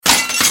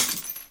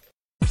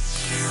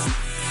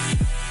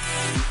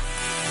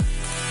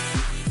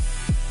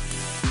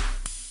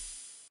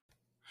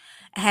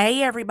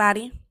Hey,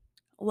 everybody.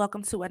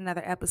 Welcome to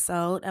another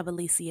episode of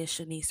Alicia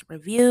Shanice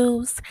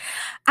Reviews.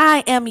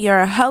 I am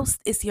your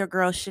host. It's your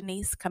girl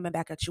Shanice coming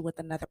back at you with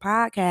another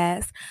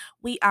podcast.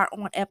 We are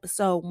on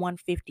episode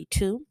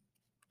 152,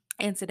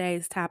 and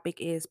today's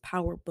topic is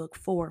Power Book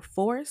 4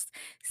 Force,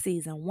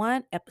 Season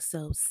 1,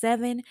 Episode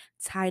 7,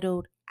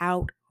 titled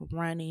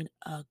Outrunning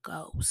a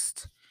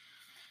Ghost.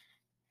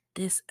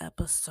 This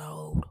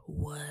episode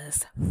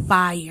was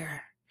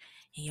fire.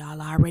 And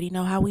y'all already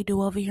know how we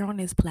do over here on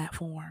this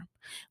platform.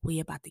 We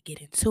about to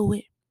get into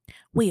it.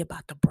 We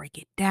about to break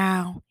it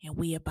down, and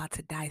we about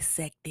to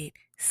dissect it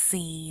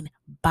scene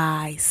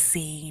by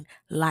scene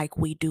like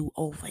we do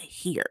over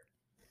here.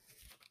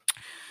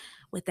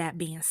 With that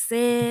being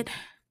said,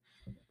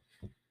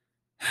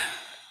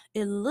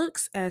 it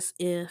looks as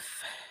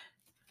if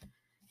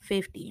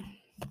 50,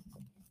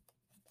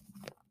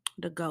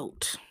 the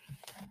GOAT,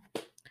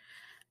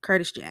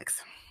 Curtis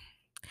Jackson,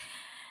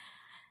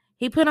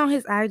 he put on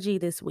his IG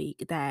this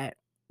week that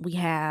we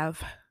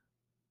have,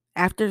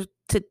 after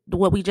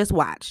what we just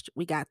watched,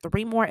 we got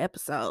 3 more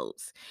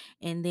episodes,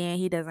 and then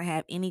he doesn't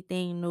have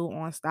anything new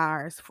on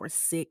Stars for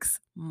 6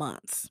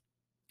 months.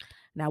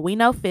 Now we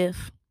know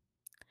fifth,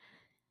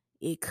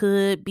 it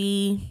could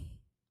be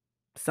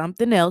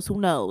something else, who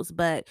knows,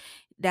 but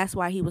that's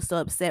why he was so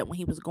upset when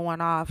he was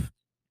going off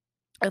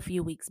a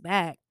few weeks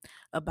back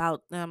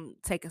about them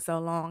taking so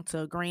long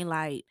to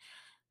greenlight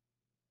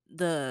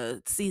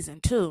the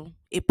season 2.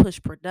 It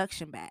pushed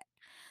production back.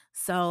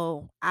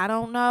 So I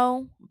don't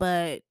know,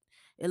 but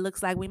it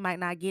looks like we might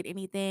not get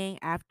anything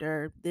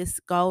after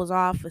this goes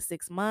off for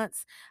 6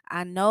 months.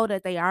 I know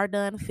that they are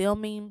done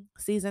filming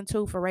season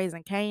 2 for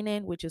Raising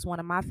Kanan, which is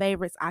one of my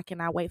favorites. I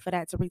cannot wait for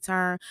that to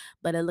return,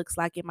 but it looks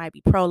like it might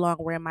be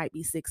prolonged where it might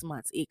be 6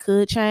 months. It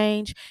could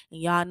change,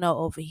 and y'all know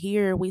over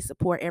here we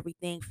support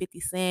everything 50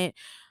 Cent,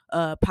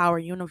 Power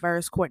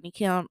Universe, Courtney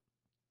Kemp.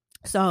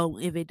 So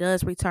if it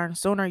does return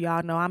sooner,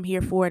 y'all know I'm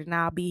here for it, and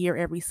I'll be here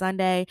every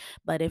Sunday.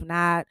 But if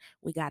not,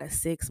 we got a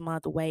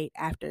 6-month wait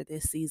after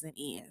this season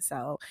ends.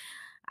 So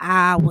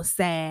I was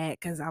sad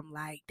because I'm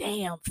like,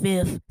 damn,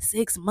 fifth,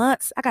 6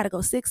 months. I got to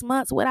go 6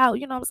 months without,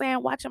 you know what I'm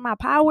saying, watching my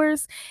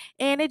powers.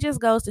 And it just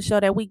goes to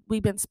show that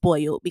we've been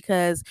spoiled,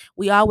 because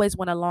we always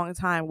went a long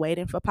time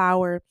waiting for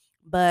Power.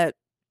 But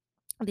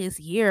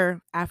this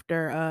year,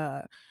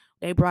 after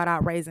they brought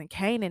out Raising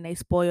Kanan, they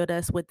spoiled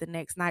us with The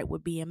Next Night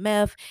with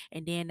BMF,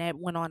 and then that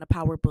went on to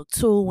Power Book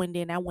 2, and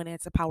then that went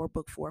into Power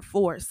Book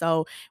 4.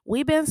 So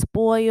we've been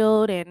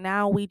spoiled, and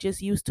now we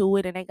just used to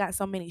it. And they got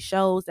so many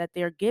shows that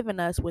they're giving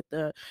us with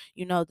the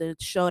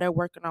show they're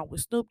working on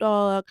with Snoop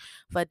Dogg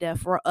for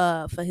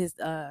his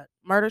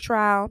murder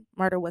trial.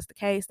 Murder Was the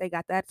Case. They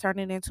got that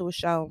turning into a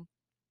show.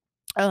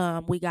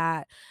 We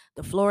got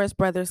the Flores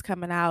brothers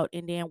coming out,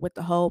 and then with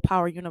the whole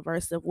Power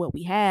universe of what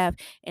we have,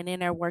 and then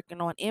they're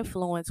working on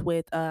Influence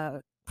with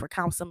for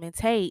Councilman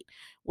Tate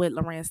with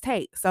Lorenz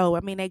Tate. So I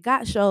mean, they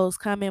got shows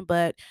coming,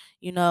 but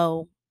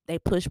they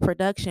push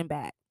production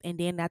back. And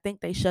then I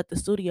think they shut the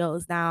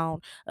studios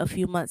down a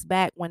few months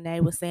back when they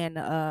were saying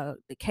the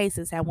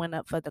cases had went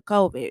up for the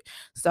COVID.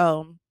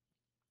 So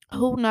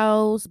who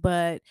knows,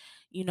 but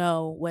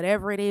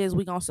whatever it is,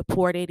 we're gonna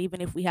support it, even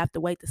if we have to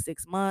wait the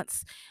 6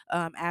 months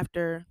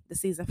after the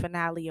season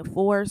finale of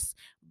Force.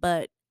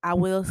 But I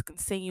will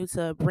continue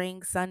to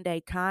bring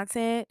Sunday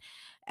content.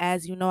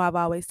 As you know, I've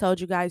always told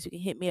you guys, you can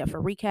hit me up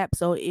for recap.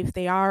 So if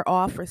they are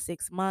off for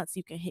 6 months,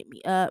 you can hit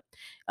me up.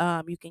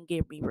 You can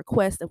give me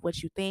requests of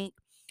what you think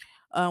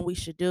we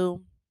should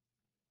do.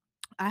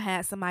 I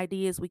had some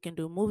ideas. We can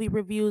do movie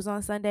reviews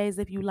on Sundays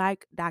if you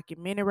like,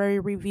 documentary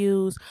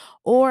reviews,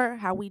 or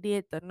how we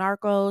did the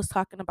Narcos,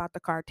 talking about the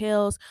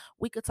cartels.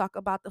 We could talk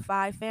about the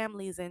 5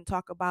 families and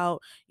talk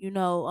about,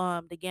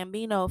 the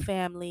Gambino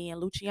family and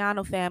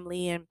Luciano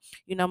family, and,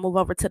 move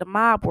over to the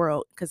mob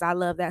world, because I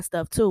love that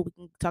stuff too. We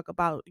can talk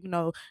about,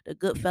 the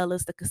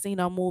Goodfellas, the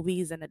casino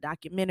movies, and the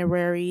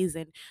documentaries,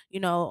 and,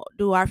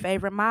 do our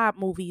favorite mob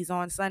movies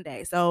on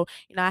Sunday. So,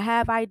 I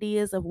have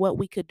ideas of what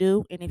we could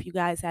do. And if you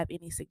guys have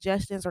any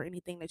suggestions or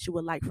anything that you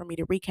would like for me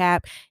to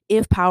recap,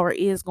 if Power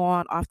is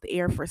going off the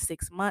air for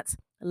 6 months,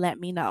 let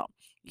me know.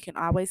 You can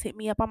always hit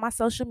me up on my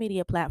social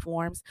media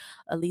platforms,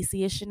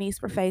 Alicia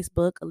Shanice for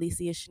Facebook,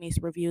 Alicia Shanice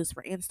Reviews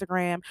for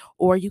Instagram,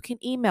 or you can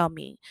email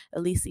me,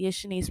 Alicia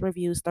Shanice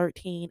Reviews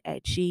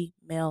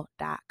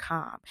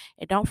 13@gmail.com.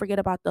 And don't forget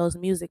about those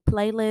music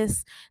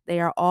playlists. They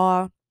are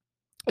all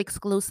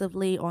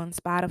exclusively on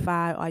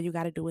Spotify. All you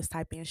got to do is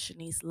type in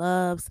Shanice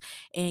Loves,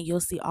 and you'll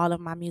see all of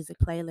my music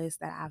playlists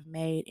that I've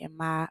made, and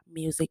my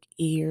music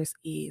ears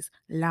is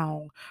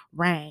long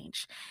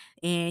range.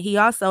 And he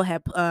also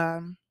had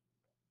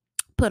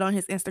put on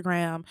his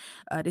Instagram,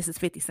 this is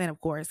 50 Cent,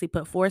 of course. He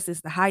put, Force is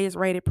the highest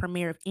rated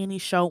premiere of any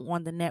show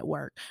on the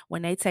network.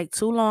 When they take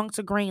too long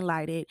to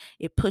greenlight it,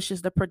 it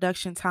pushes the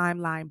production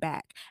timeline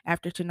back.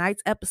 After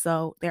tonight's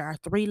episode, there are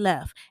 3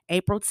 left.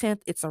 April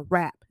 10th, it's a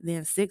wrap.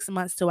 Then 6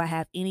 months till I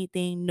have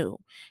anything new.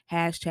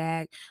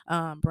 Hashtag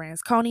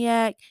Brands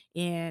Cognac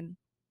and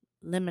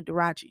Lemon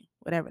Daraji,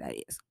 whatever that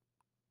is.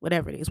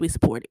 Whatever it is, we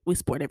support it. We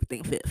support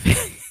everything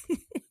fifth.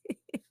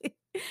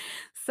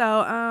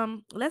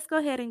 So let's go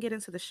ahead and get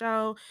into the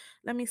show.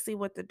 Let me see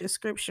what the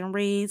description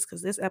reads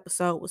because this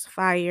episode was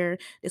fire.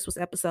 This was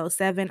episode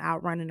 7,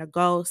 Outrunning a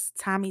Ghost.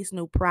 Tommy's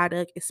new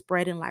product is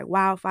spreading like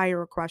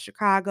wildfire across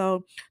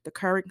Chicago. The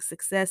current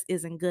success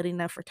isn't good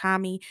enough for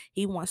Tommy.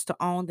 He wants to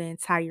own the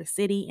entire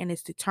city and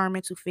is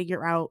determined to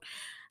figure out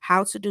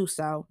how to do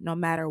so no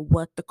matter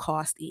what the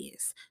cost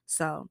is.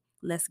 So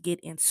let's get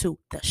into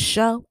the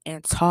show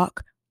and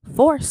talk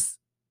force.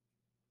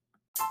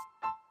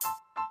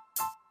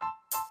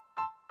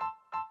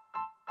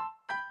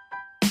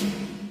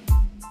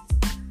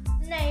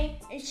 Name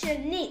is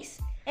Shanice,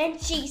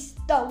 and she's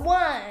the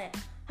one.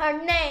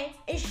 Her name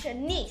is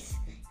Shanice,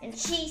 and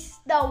she's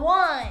the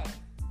one.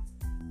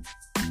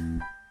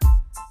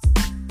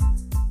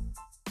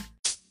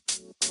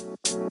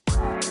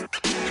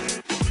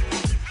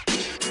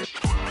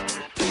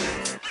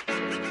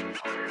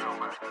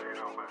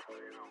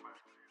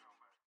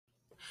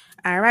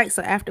 All right,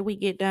 so after we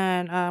get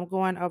done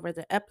going over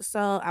the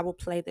episode, I will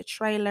play the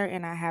trailer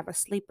and I have a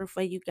sleeper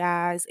for you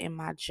guys in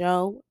my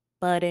Joe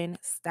Budden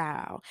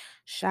style.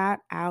 Shout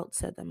out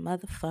to the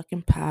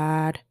motherfucking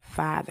pod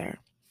father.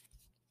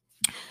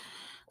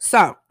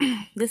 So,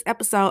 this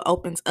episode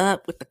opens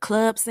up with the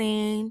club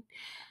scene.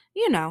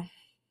 You know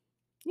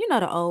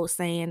the old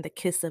saying, the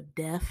kiss of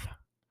death.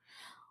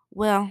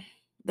 Well,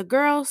 the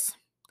girls,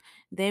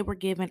 they were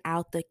giving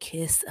out the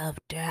kiss of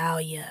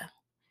Dahlia.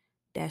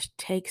 That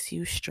takes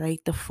you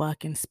straight to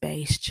fucking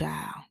space,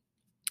 child.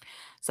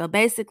 So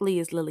basically,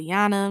 it's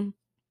Liliana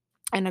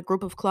and a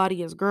group of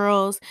Claudia's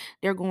girls.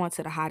 They're going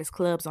to the hottest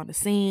clubs on the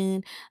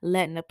scene,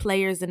 letting the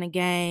players in the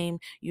game,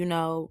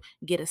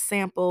 get a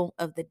sample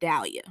of the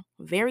Dahlia.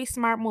 Very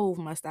smart move,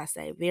 must I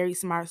say. Very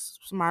smart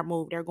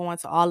move. They're going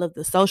to all of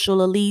the social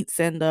elites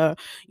and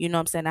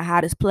the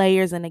hottest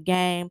players in the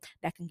game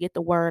that can get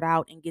the word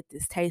out and get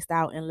this taste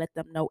out and let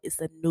them know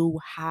it's a new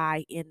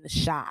high in the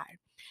shy.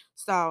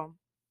 So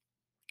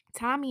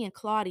Tommy and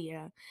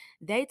Claudia,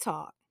 they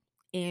talk.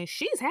 And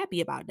she's happy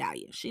about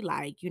Dahlia. She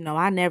like,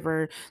 I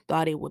never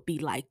thought it would be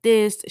like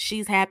this.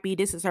 She's happy.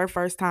 This is her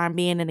first time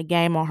being in the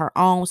game on her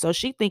own. So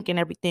she thinking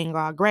everything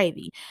all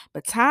gravy.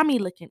 But Tommy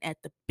looking at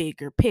the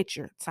bigger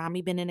picture.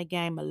 Tommy been in the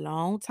game a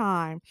long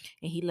time.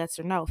 And he lets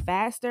her know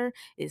faster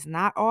is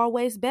not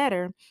always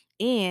better.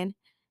 And,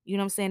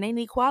 they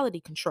need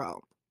quality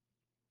control.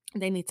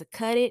 They need to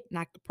cut it,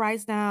 knock the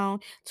price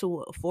down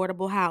to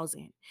affordable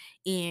housing.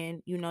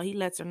 And, he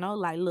lets her know,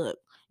 like, look,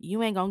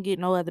 you ain't gonna get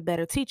no other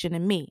better teaching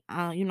than me.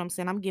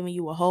 I'm giving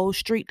you a whole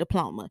street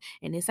diploma.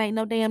 And this ain't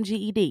no damn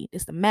GED.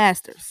 It's the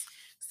master's.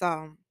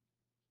 So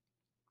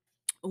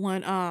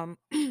when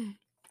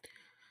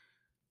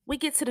we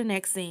get to the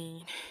next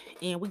scene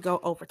and we go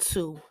over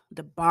to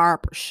the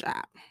barber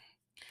shop.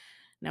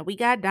 Now we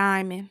got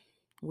Diamond,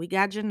 we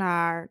got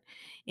Jannard,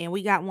 and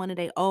we got one of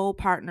their old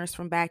partners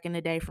from back in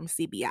the day from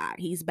CBI.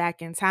 He's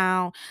back in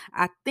town.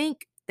 I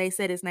think they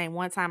said his name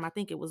one time. I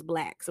think it was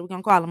Black. So we're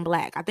going to call him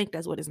Black. I think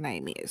that's what his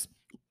name is.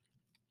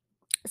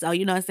 So,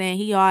 you know what I'm saying?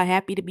 He all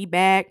happy to be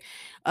back.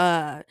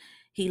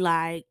 He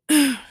like,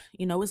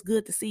 it's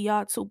good to see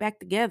y'all two back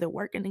together,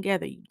 working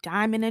together.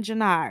 Diamond and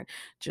Jannard.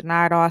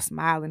 Jannard all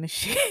smiling and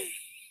shit.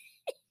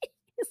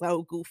 His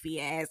old goofy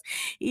ass.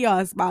 He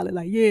all smiling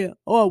like, yeah,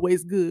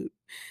 always good.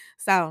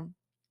 So,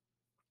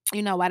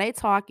 while they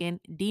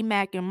talking,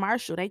 D-Mac and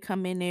Marshall, they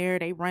come in there,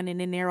 they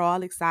running in there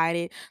all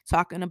excited,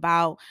 talking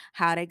about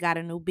how they got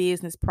a new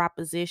business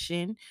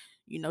proposition.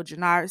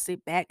 Jannard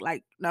sit back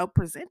like, no,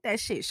 present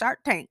that shit, Shark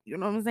Tank. You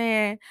know what I'm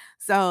saying?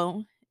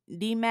 So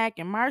D-Mac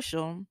and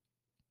Marshall,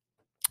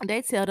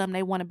 they tell them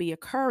they want to be a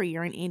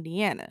courier in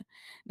Indiana.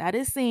 Now,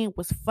 this scene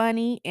was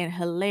funny and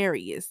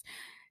hilarious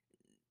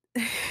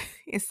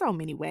in so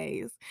many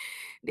ways.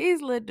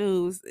 These little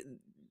dudes,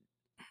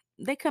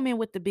 they come in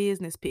with the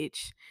business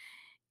pitch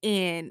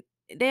and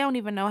they don't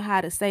even know how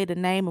to say the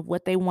name of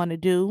what they want to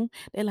do.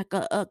 They're like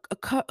they're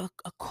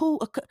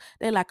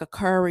like a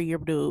courier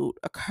dude,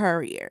 a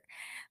courier.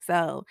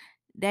 So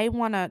they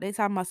talking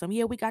about some,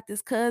 yeah, we got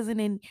this cousin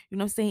in,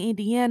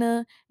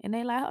 Indiana. And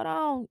they like, hold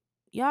on,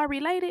 y'all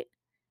related?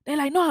 They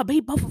like, no, but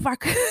he both of our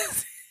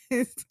cousins.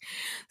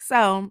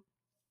 So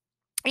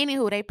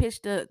anywho, they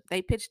pitched the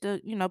pitch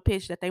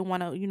that they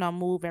want to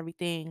move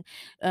everything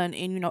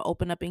and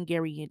open up in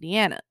Gary,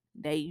 Indiana.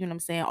 They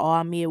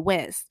all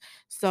Midwest.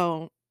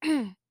 So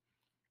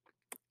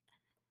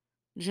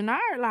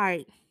Jannard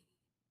like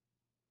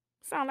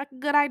sound like a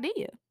good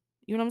idea.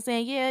 You know what I'm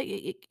saying? Yeah,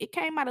 it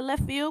came out of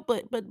left field,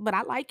 but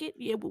I like it.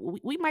 Yeah,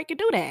 we might could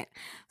do that.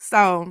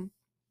 So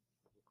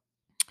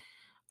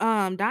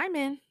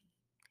Diamond,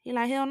 he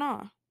like, hell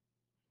no.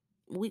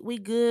 We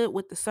good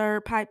with the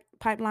SERB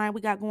pipeline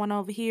we got going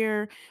over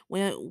here.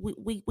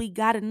 We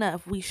got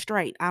enough. We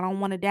straight. I don't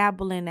want to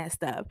dabble in that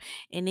stuff.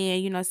 And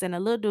then, saying the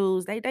little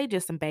dudes, they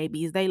just some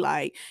babies. They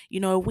like,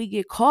 if we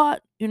get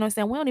caught, we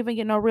don't even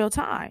get no real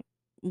time.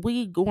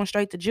 We going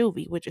straight to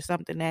juvie, which is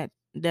something that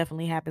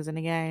definitely happens in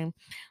the game.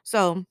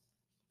 So,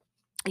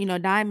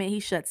 Diamond, he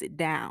shuts it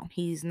down.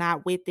 He's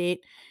not with it.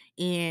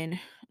 And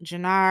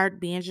Jannard,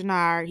 being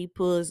Jannard, he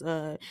pulls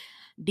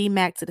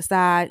D-Mac to the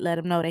side, let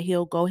him know that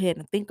he'll go ahead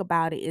and think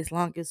about it as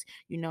long as,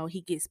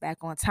 he gets back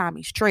on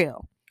Tommy's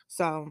trail.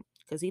 So,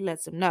 because he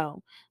lets him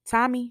know,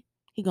 Tommy,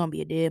 he gonna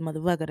be a dead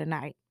motherfucker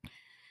tonight.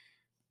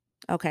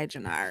 Okay,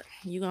 Jannard,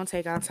 you gonna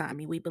take out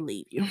Tommy. We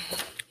believe you.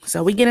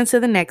 So we get into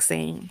the next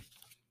scene.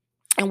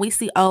 And we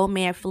see old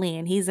man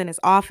Flynn. He's in his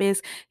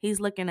office. He's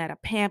looking at a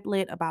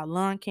pamphlet about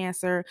lung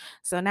cancer.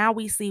 So now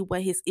we see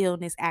what his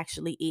illness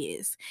actually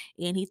is.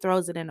 And he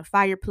throws it in the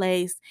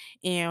fireplace.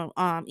 And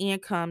in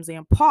comes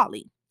in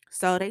Paulie.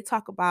 So they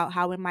talk about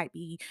how it might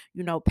be,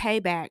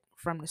 payback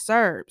from the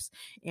Serbs.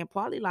 And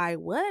Paulie like,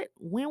 what?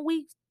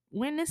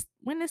 When this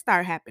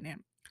start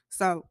happening?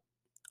 So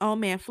old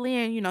man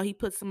Flynn, he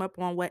puts him up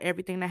on what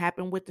everything that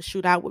happened with the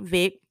shootout with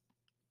Vic.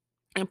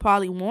 And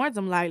Paulie warns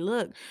him, like,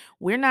 look,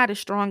 we're not as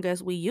strong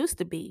as we used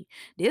to be.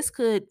 This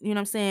could,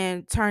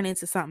 turn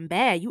into something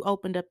bad. You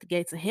opened up the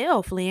gates of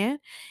hell, Flynn.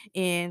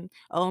 And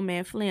old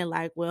man Flynn,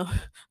 like, well,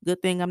 good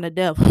thing I'm the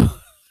devil.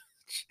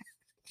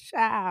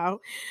 Child.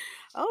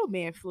 Old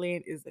man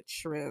Flynn is a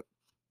trip.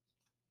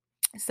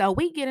 So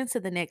we get into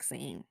the next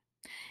scene.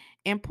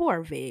 And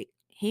poor Vic,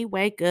 he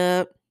wake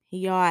up.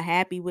 He all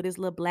happy with his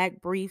little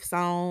black briefs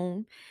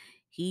on.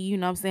 He,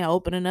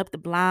 opening up the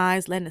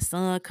blinds, letting the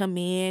sun come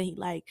in. He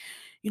like,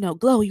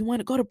 Glow, you want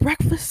to go to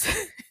breakfast?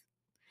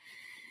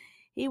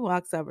 He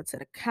walks over to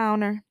the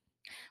counter.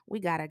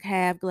 We got a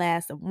half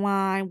glass of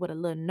wine with a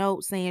little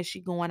note saying she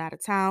going out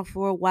of town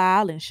for a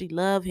while and she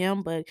love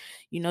him, but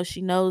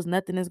she knows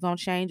nothing is gonna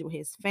change with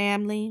his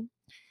family.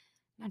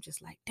 I'm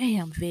just like,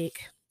 damn,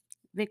 Vic.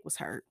 Vic was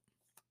hurt.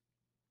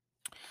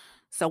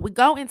 So we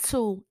go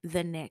into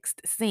the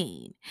next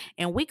scene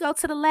and we go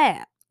to the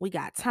lab. We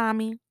got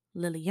Tommy,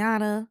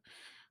 Liliana,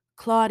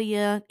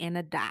 Claudia, and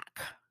a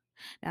doc.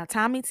 Now,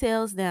 Tommy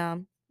tells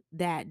them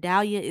that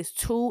Dahlia is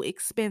too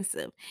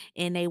expensive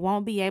and they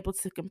won't be able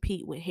to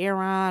compete with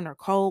heroin or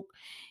coke.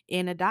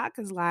 And the doc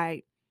is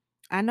like,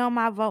 I know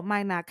my vote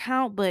might not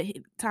count, but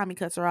Tommy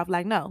cuts her off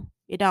like, no,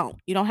 it don't.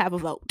 You don't have a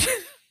vote.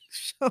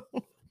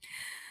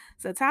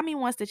 So Tommy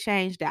wants to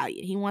change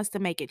Dahlia. He wants to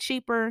make it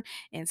cheaper.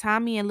 And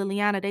Tommy and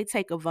Liliana, they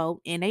take a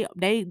vote, and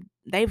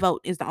they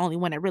vote is the only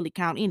one that really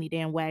count any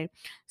damn way.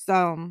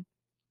 So,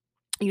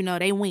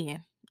 they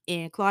win.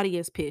 And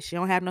Claudia's pissed. She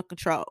don't have no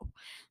control.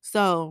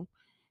 So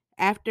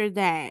after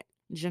that,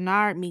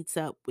 Jannard meets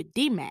up with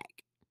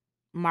D-Mac,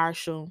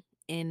 Marshall,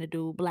 and the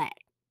dude Black.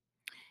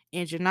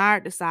 And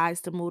Jannard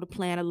decides to move the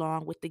plan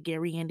along with the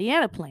Gary,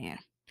 Indiana plan.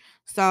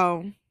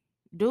 So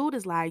dude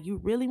is like, you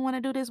really want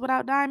to do this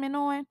without Diamond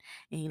on?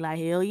 And he like,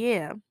 hell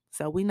yeah.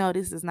 So we know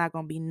this is not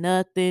going to be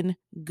nothing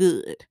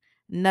good.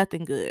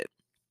 Nothing good.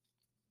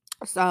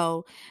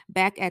 So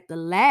back at the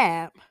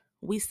lab,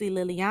 we see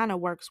Liliana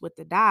works with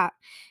the doc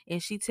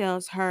and she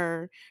tells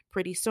her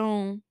pretty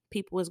soon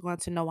people is going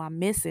to know I'm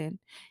missing.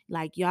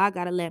 Like, y'all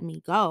got to let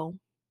me go.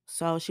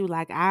 So she was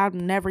like,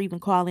 I'm never even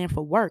call in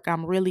for work.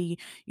 I'm really,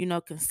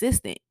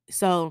 consistent.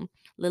 So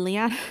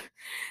Liliana,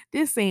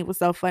 this scene was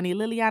so funny.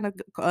 Liliana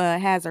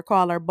has her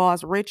call her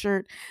boss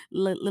Richard.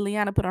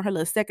 Liliana put on her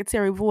little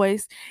secretary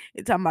voice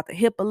and talking about the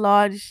HIPAA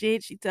law and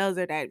shit. She tells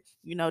her that,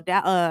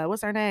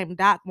 what's her name?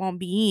 Doc won't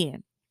be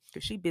in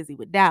because she busy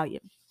with Dahlia.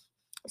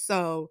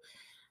 So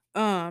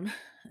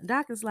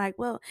Doc is like,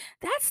 well,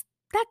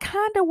 that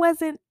kind of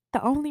wasn't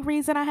the only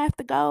reason I have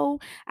to go.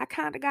 I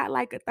kind of got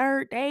like a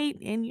third date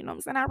and what I'm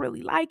saying, I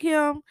really like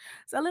him.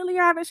 So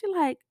Liliana, she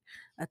like,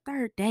 a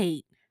third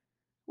date?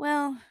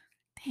 Well,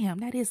 damn,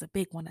 that is a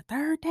big one. A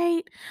third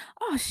date?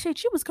 Oh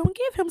shit, you was gonna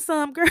give him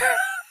some, girl.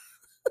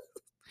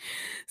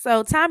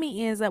 So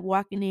Tommy ends up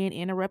walking in,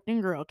 interrupting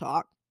girl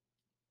talk.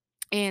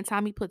 And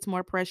Tommy puts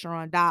more pressure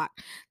on Doc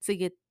to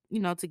get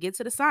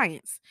to the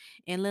science.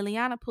 And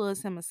Liliana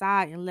pulls him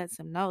aside and lets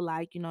him know,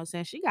 like,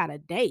 saying she got a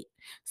date.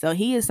 So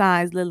he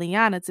assigns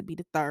Liliana to be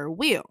the third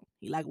wheel.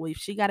 He like, well, if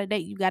she got a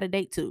date, you got a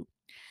date too.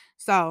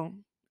 So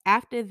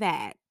after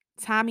that,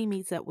 Tommy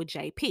meets up with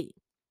JP,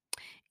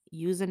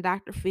 using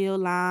Dr. Phil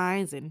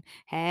lines and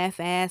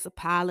half-ass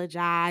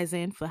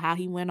apologizing for how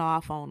he went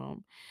off on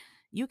him.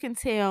 You can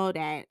tell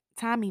that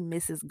Tommy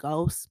misses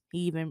Ghost. He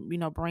even,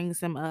 brings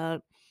him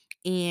up.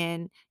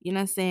 And, what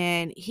I'm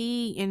saying,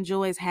 he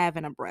enjoys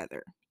having a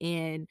brother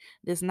and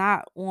does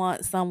not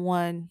want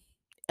someone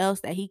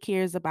else that he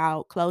cares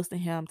about close to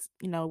him,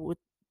 with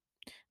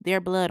their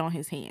blood on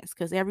his hands.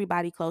 Because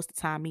everybody close to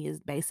Tommy is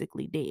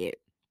basically dead.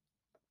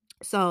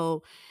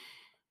 So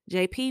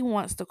JP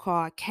wants to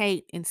call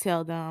Kate and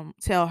tell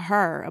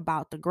her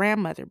about the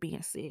grandmother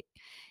being sick.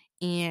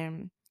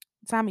 And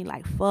Tommy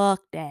like,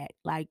 fuck that.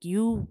 Like,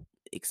 you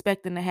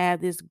expecting to have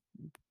this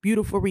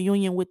beautiful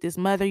reunion with this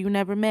mother you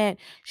never met.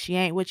 She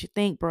ain't what you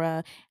think,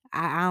 bruh.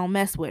 I don't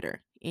mess with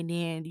her. And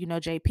then,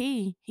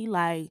 JP, he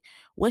like,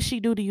 what she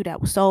do to you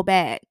that was so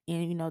bad?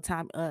 And,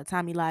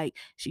 Tommy like,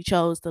 she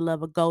chose to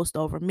love a ghost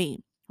over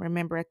me.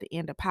 Remember at the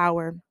end of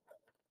Power,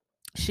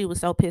 she was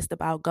so pissed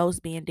about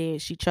Ghost being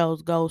dead, she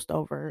chose Ghost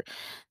over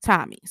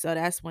Tommy. So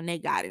that's when they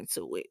got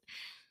into it.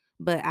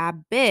 But I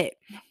bet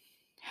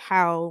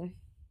how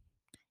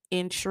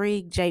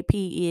intrigued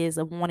JP is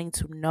of wanting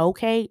to know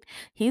Kate,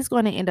 he's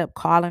going to end up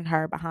calling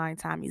her behind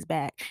Tommy's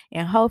back.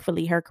 And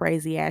hopefully her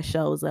crazy ass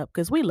shows up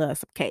because we love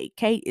some Kate.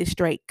 Kate is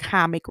straight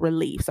comic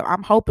relief. So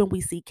I'm hoping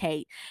we see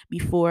Kate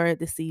before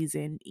the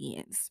season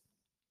ends.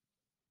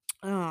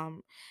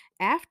 Um,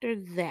 After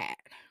that,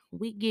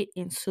 we get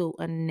into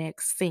a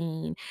next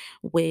scene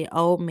with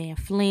old man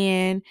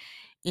Flynn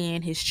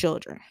and his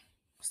children.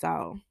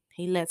 So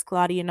he lets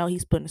Claudia know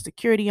he's putting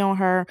security on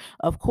her.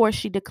 Of course,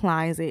 she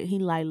declines it. He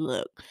like,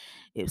 look,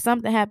 if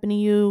something happened to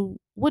you,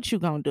 what you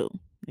gonna do?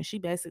 And she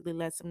basically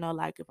lets him know,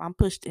 like, if I'm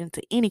pushed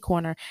into any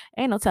corner,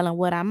 ain't no telling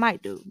what I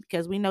might do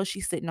because we know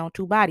she's sitting on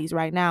two bodies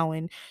right now.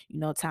 And,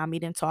 Tommy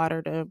done taught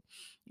her to,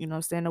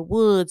 the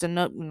woods and,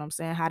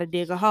 how to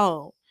dig a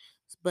hole.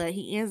 But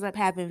he ends up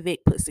having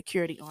Vic put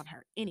security on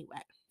her anyway.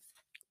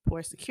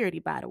 Poor security,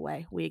 by the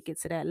way. We'll get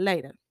to that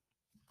later.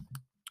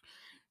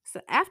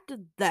 So after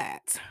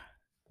that,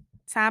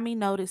 Tommy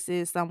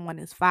notices someone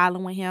is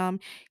following him.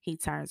 He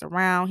turns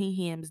around.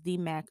 He hems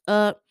D-Mac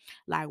up.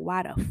 Like,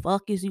 why the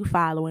fuck is you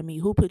following me?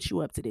 Who put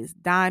you up to this?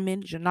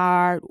 Diamond,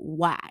 Jannard,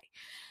 why?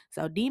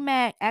 So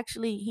D-Mac,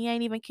 actually, he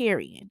ain't even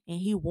carrying. And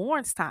he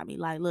warns Tommy,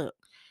 like, look,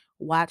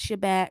 watch your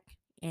back.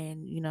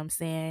 And,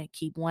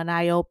 keep one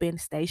eye open,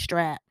 stay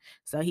strapped.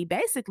 So he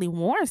basically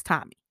warns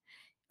Tommy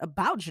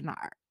about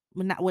Jannard,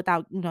 but not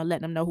without,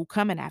 letting him know who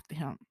coming after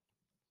him.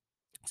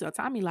 So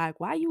Tommy like,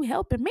 why you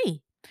helping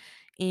me?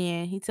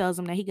 And he tells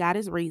him that he got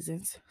his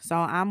reasons. So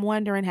I'm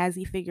wondering, has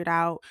he figured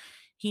out,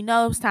 he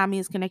knows Tommy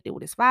is connected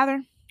with his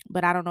father,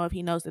 but I don't know if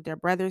he knows that they're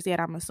brothers yet.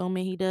 I'm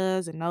assuming he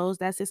does and knows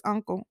that's his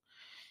uncle.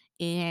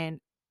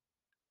 And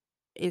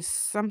it's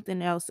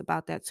something else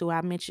about that too.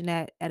 I mentioned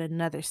that at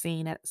another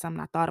scene, that's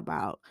something I thought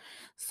about.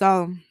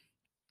 So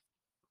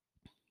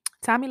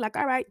Tommy like,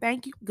 all right,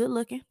 thank you. Good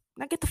looking.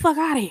 Now get the fuck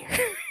out of here.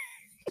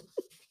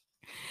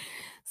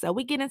 So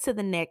we get into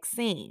the next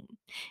scene.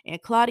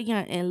 And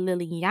Claudia and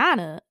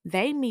Liliana,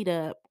 they meet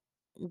up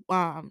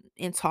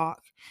and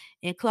talk.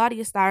 And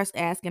Claudia starts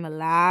asking a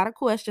lot of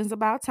questions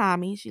about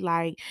Tommy. She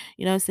like,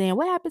 saying,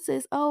 what happened to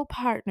his old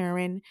partner?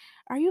 And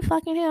are you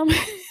fucking him?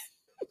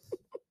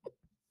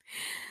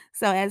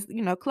 So as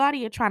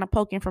Claudia trying to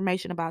poke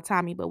information about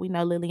Tommy, but we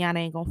know Liliana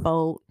ain't gonna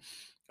fold.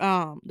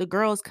 The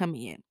girls come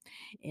in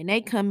and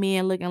they come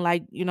in looking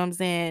like,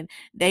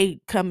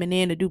 they coming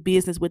in to do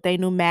business with their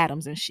new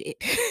madams and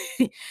shit.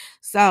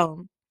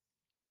 So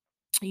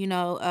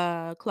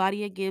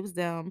Claudia gives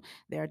them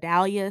their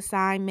Dahlia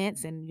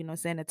assignments and,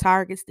 saying the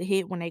targets to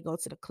hit when they go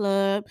to the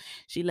club.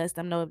 She lets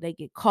them know if they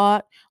get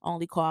caught,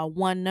 only call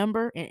one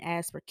number and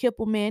ask for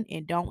Kippelman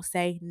and don't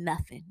say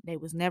nothing. They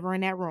was never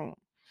in that room.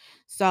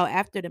 So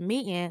after the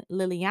meeting,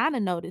 Liliana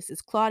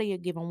notices Claudia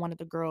giving one of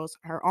the girls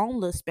her own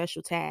little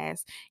special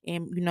task.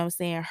 And,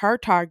 her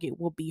target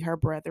will be her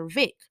brother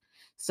Vic.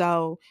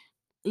 So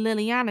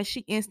Liliana, she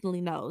instantly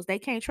knows they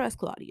can't trust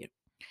Claudia.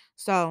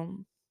 So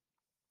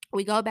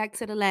we go back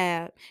to the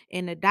lab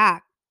and the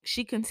doc,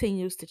 she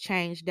continues to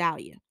change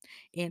Dahlia.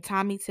 And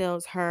Tommy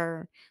tells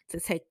her to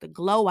take the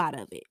glow out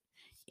of it.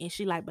 And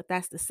she like, but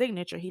that's the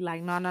signature. He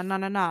like, no, no, no,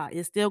 no, no.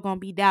 It's still gonna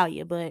be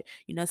Dahlia, but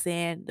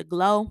the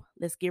glow,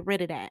 let's get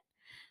rid of that.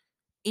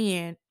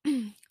 And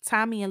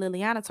Tommy and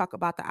Liliana talk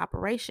about the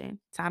operation.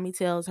 Tommy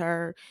tells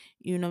her,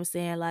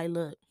 like,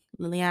 look,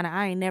 Liliana,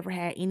 I ain't never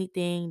had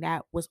anything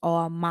that was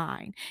all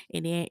mine.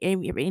 And then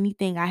if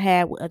anything I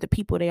had with other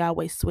people, they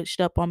always switched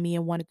up on me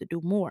and wanted to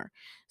do more.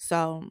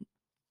 So,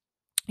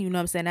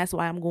 that's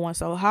why I'm going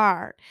so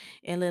hard.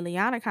 And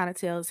Liliana kind of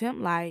tells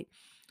him, like,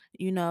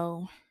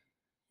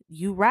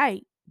 you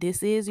right.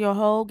 This is your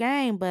whole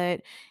game,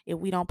 but if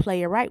we don't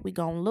play it right, we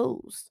gonna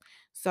lose.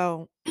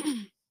 So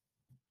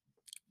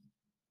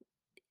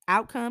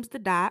out comes the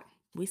doc.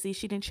 We see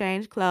she didn't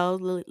change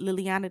clothes.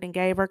 Liliana then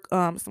gave her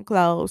some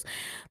clothes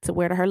to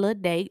wear to her little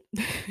date.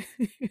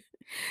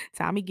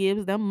 Tommy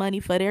gives them money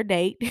for their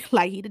date,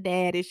 like he the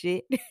dad and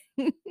shit.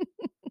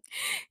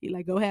 He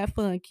like, go have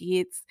fun,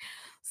 kids.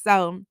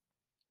 So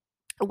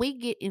we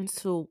get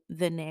into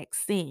the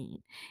next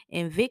scene,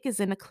 and Vic is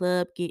in the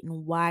club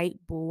getting white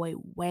boy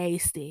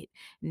wasted.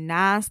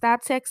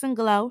 Non-stop texting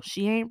Glow.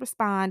 She ain't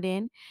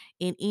responding.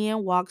 And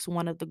in walks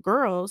one of the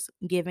girls,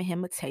 giving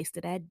him a taste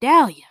of that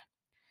Dahlia.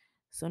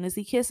 Soon as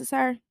he kisses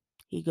her,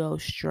 he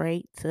goes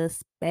straight to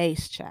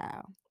Space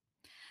Child.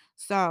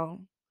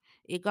 So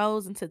it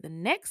goes into the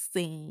next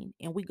scene,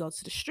 and we go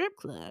to the strip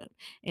club.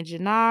 And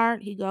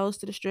Jannard, he goes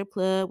to the strip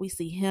club. We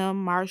see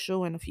him,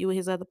 Marshall, and a few of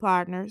his other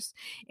partners.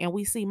 And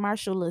we see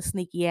Marshall, little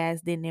sneaky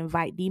ass, didn't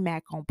invite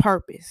D-Mac on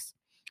purpose.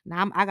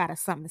 Now, I got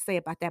something to say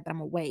about that, but I'm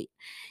going to wait.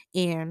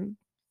 And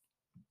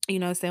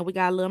we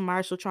got a little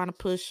Marshall trying to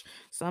push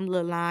some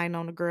little line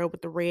on the girl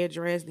with the red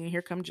dress. Then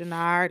here comes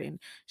Jannard, and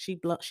she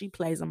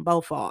plays them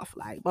both off.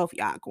 Like, both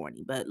y'all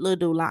corny, but little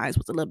dude lines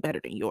was a little better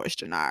than yours,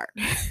 Jannard.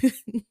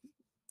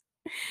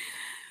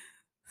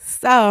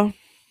 So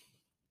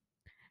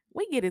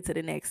we get into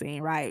the next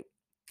scene, right?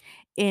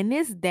 And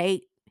this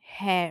date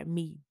had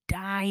me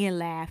dying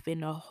laughing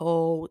the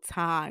whole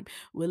time,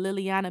 with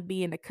Liliana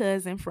being a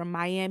cousin from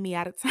Miami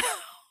out of town.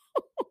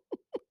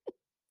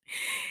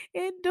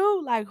 And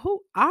dude, like,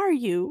 who are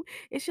you?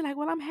 And she like,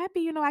 well, I'm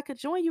happy, I could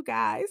join you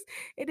guys.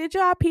 And then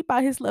y'all peep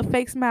out his little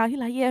fake smile. He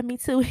like, yeah, me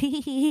too.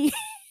 He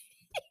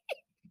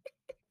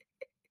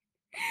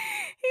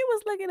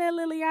was looking at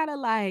Liliana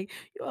like,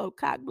 you old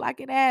cock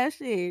blocking ass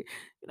shit. You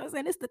know what I'm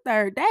saying? It's the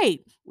third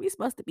date. We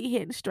supposed to be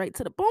heading straight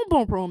to the boom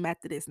boom room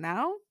after this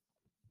now.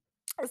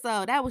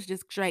 So that was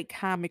just straight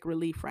comic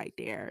relief right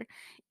there.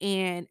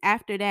 And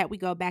after that, we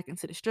go back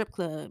into the strip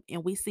club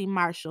and we see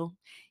Marshall.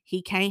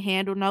 He can't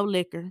handle no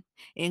liquor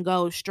and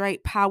goes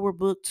straight Power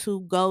Book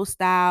 2 Go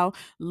style,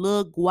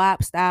 look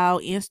guap style,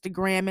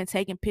 Instagram and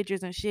taking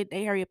pictures and shit.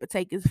 They hurry up and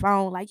take his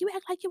phone. Like, you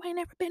act like you ain't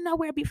never been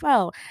nowhere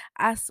before.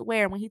 I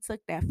swear, when he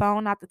took that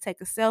phone out to take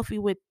a selfie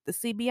with the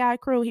CBI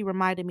crew, he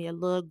reminded me of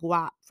Lil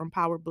Guap from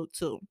Power Book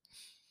 2.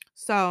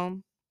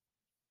 So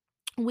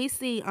we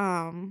see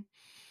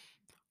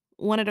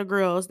one of the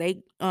girls,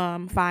 they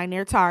find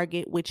their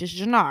target, which is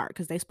Jannard,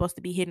 because they supposed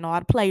to be hitting all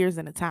the players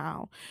in the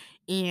town.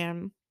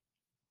 And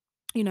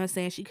you know what I'm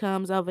saying, she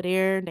comes over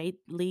there, they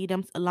lead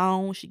them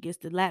alone, she gets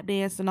the lap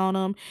dancing on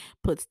him,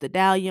 puts the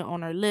dahlia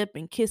on her lip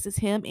and kisses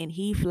him, and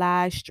he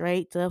flies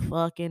straight to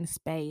fucking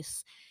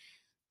space.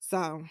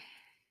 So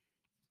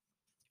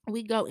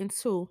we go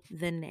into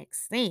the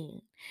next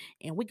scene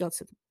and we go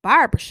to the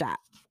barbershop.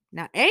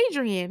 Now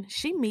Adrian,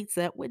 she meets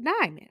up with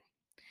Diamond.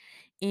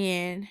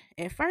 And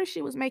at first,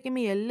 she was making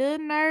me a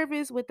little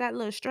nervous with that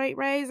little straight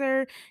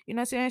razor, you know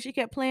what I'm saying? She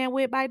kept playing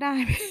with by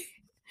Diamond.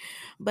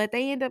 But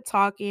they end up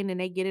talking and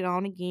they get it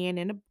on again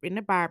in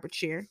the barber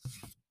chair.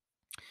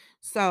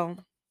 So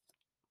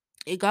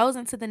it goes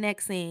into the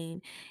next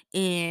scene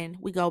and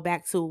we go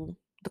back to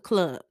the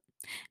club.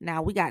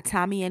 Now we got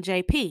Tommy and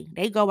JP.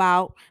 They go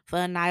out for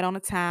a night on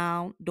the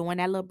town doing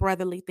that little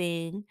brotherly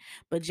thing.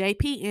 But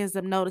JP ends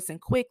up noticing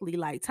quickly,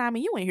 like,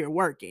 Tommy, you ain't here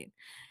working.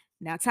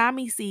 Now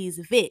Tommy sees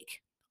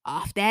Vic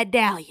off that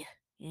dahlia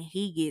and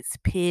he gets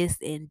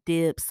pissed and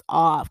dips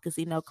off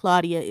because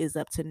Claudia is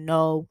up to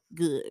no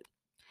good.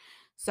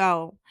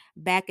 So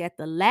back at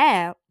the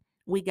lab,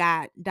 we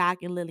got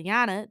Doc and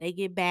Liliana. They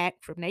get back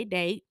from their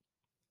date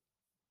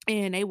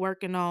and they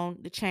working on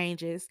the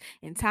changes.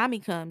 And Tommy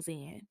comes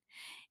in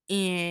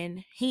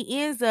and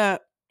he ends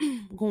up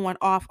going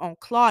off on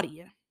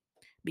Claudia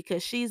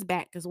because she's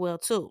back as well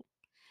too.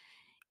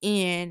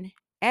 And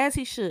as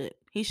he should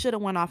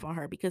have went off on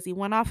her because he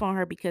went off on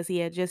her because he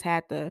had just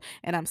had to,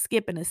 and I'm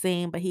skipping the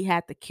scene, but he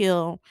had to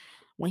kill,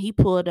 when he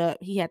pulled up,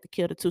 he had to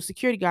kill the two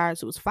security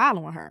guards who was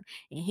following her.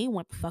 And he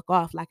went the fuck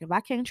off. Like, if I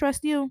can't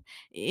trust you,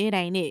 it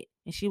ain't it.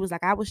 And she was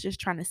like, I was just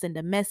trying to send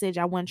a message.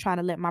 I wasn't trying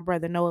to let my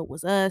brother know it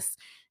was us.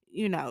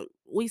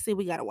 We see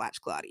we gotta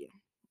watch Claudia.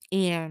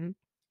 And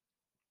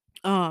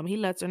he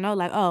lets her know,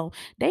 like, oh,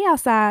 they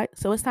outside,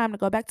 so it's time to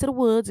go back to the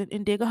woods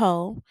and dig a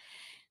hole.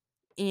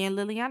 And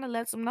Liliana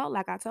lets him know,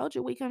 like, I told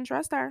you, we couldn't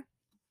trust her.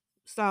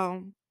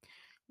 So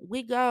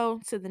we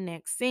go to the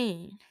next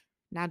scene.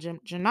 Now,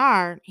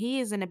 Jannard, he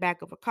is in the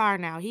back of a car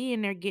now. He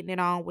in there getting it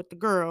on with the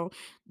girl,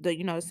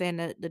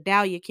 the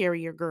Dahlia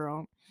carrier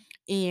girl.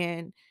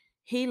 And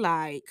he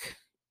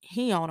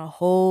on a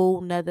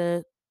whole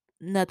another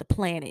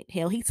planet.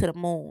 Hell, he to the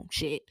moon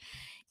shit.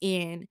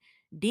 And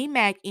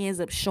D-Mac ends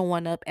up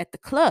showing up at the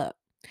club.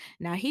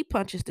 Now, he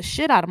punches the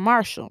shit out of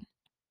Marshall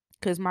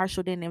because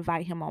Marshall didn't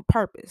invite him on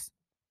purpose.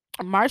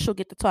 Marshall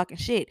get to talking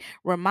shit,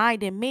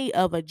 reminding me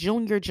of a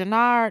junior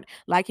Jannard,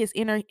 like his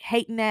inner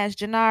hating ass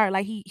Jannard.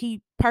 Like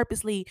he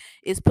purposely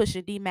is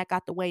pushing D-Mac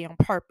out the way on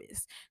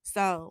purpose.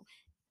 So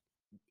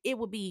it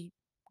would be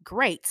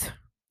great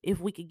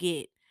if we could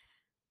get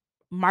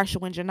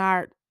Marshall and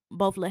Jannard,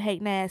 both little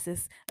hating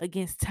asses,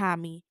 against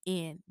Tommy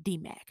and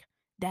D-Mac.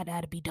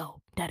 That'd be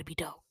dope. That'd be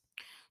dope.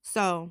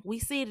 So we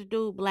see the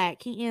dude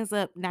Black. He ends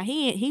up, now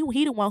he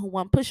the one who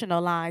wasn't pushing no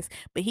lines,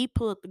 but he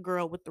pulled the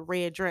girl with the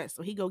red dress.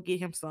 So he go get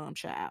him some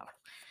child.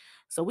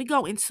 So we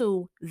go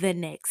into the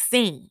next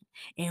scene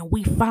and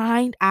we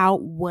find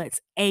out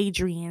what's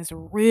Adrian's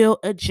real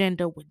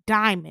agenda with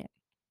Diamond.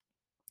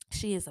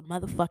 She is a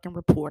motherfucking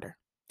reporter.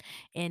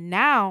 And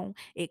now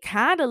it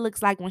kind of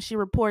looks like when she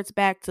reports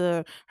back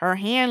to her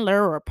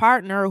handler or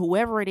partner or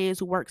whoever it is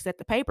who works at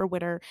the paper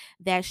with her,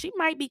 that she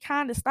might be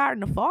kind of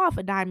starting to fall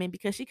for Diamond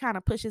because she kind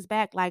of pushes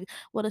back like,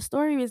 well, the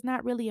story is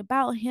not really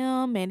about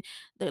him. And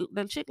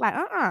the chick like,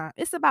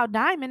 it's about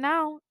Diamond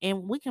now.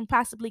 And we can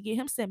possibly get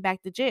him sent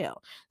back to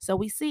jail. So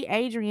we see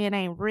Adrian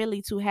ain't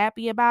really too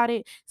happy about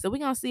it. So we're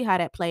going to see how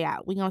that play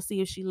out. We're going to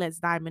see if she lets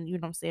Diamond,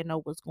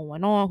 know what's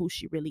going on, who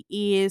she really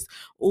is,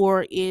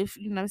 or if,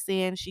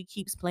 she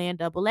keeps playing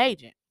double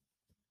agent.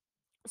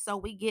 So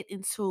we get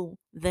into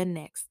the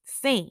next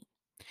scene.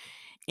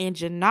 And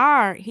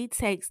Jannard, he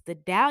takes the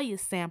Dahlia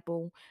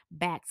sample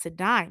back to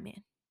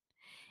Diamond.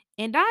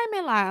 And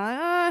Diamond like,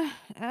 I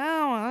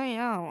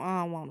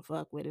don't want to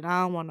fuck with it.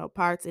 I don't want no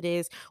parts of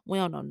this. We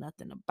don't know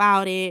nothing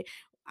about it.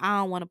 I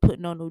don't want to put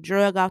no new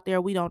drug out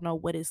there. We don't know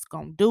what it's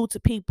going to do to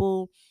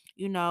people.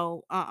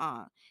 And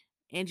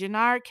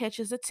Jannard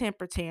catches a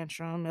temper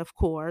tantrum, of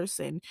course.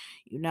 And,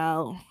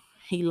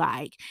 he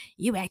like,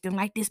 you acting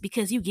like this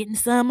because you getting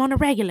some on the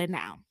regular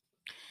now.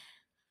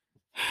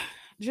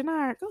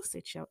 Jannard, go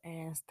sit your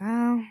ass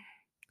down.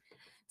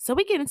 So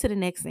we get into the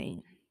next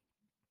scene.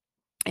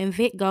 And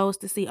Vic goes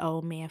to see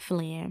old man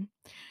Flynn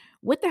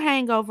with the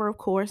hangover, of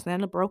course,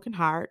 and a broken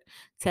heart,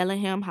 telling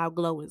him how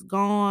Glow is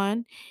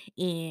gone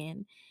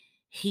and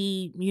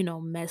he,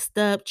 messed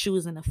up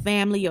choosing a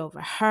family over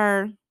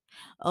her.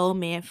 Old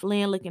man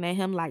Flynn looking at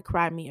him like,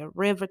 cry me a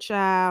river,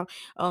 child.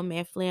 Old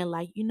man Flynn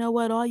like, you know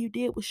what? All you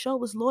did was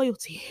show us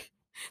loyalty.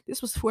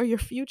 This was for your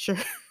future.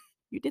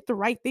 You did the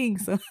right thing,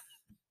 son.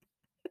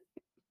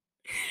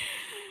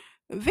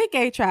 Vic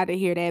ain't tried to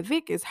hear that.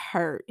 Vic is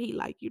hurt. He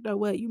like, you know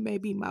what? You may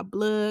be my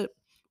blood,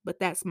 but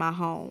that's my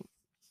home.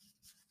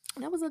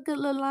 That was a good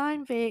little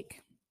line,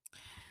 Vic.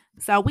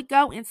 So we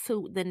go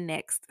into the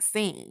next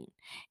scene.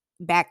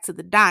 Back to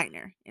the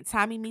diner. And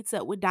Tommy meets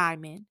up with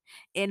Diamond.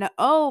 And the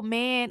old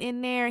man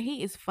in there,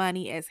 he is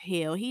funny as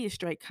hell. He is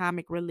straight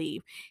comic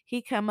relief.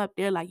 He come up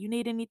there like, you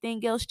need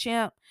anything else,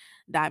 champ?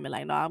 Diamond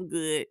like, no, I'm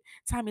good.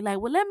 Tommy like,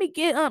 well, let me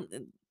get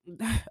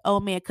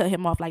Old man cut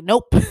him off like,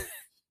 nope.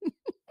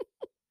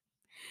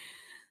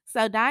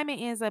 So Diamond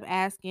ends up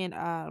asking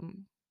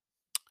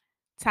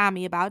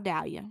Tommy about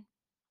Dahlia.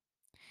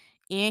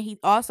 And he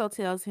also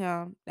tells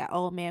him that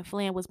old man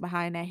Flynn was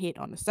behind that hit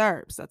on the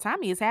Serbs. So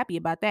Tommy is happy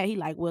about that. He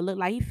like, well, look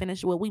like he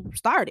finished what we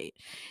started.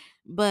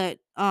 But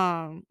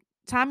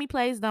Tommy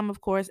plays dumb,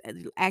 of course,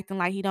 acting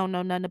like he don't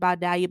know nothing about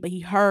Dahlia, but he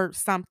heard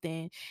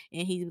something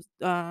and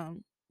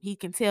he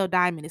can tell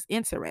Diamond is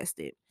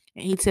interested.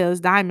 And he tells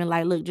Diamond,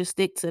 like, look, just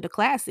stick to the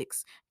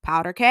classics,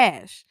 powder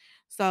cash.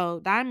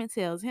 So Diamond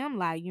tells him,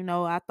 like,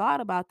 I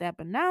thought about that,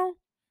 but no,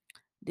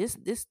 this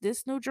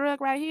new drug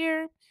right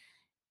here,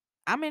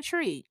 I'm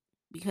intrigued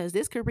because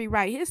this could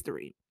rewrite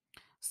history.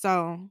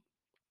 So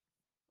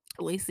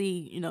we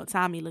see,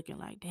 Tommy looking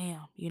like,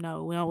 damn, we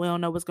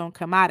don't know what's gonna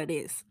come out of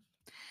this.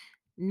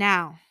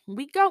 Now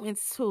we go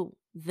into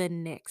the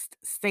next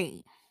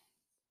scene.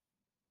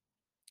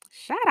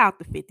 Shout out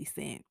to 50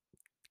 Cent,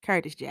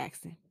 Curtis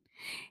Jackson.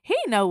 He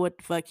know what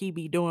the fuck he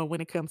be doing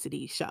when it comes to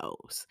these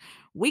shows.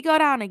 We go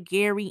down to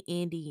Gary,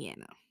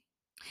 Indiana.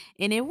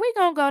 And if we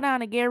gonna go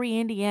down to Gary,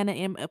 Indiana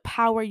in a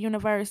power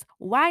universe,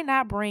 why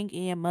not bring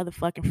in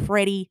motherfucking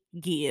Freddie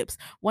Gibbs?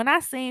 When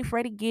I seen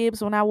Freddie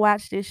Gibbs when I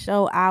watched this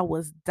show, I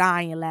was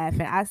dying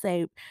laughing. I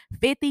say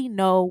 50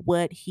 know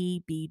what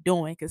he be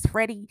doing because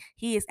Freddie,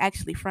 he is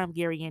actually from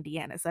Gary,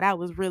 Indiana. So that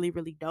was really,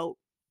 really dope.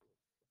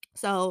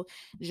 So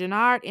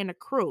Jannard and the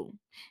crew,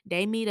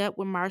 they meet up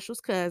with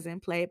Marshall's cousin,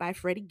 played by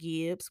Freddie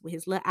Gibbs, with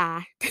his little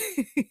eye.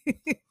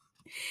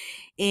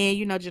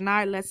 And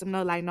Jannard lets him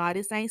know, like, no,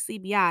 this ain't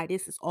CBI.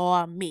 This is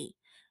all me.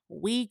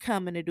 We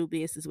coming to do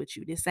business with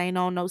you. This ain't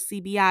on no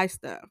CBI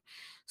stuff.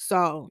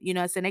 So,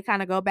 so they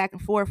kind of go back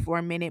and forth for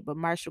a minute, but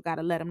Marshall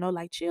gotta let him know,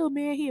 like, chill,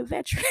 man, he a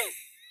veteran.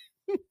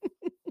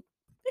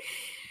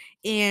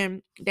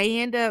 And they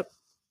end up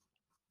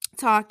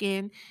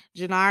talking.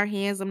 Jannard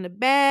hands him the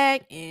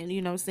bag,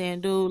 and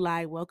saying, dude,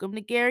 like, welcome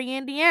to Gary,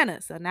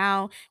 Indiana. So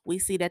now we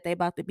see that they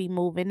about to be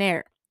moving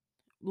there.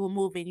 We're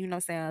moving,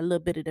 saying, a little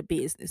bit of the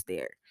business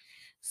there.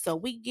 So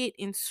we get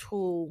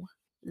into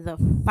the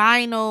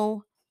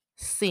final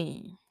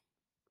scene.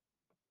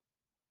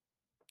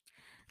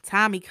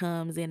 Tommy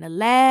comes in the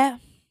lab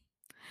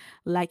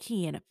like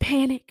he in a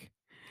panic.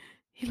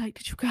 He like,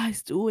 did you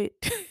guys do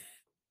it?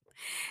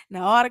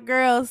 Now all the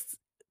girls,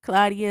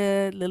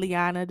 Claudia,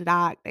 Liliana, the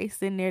doc, they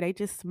sitting there, they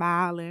just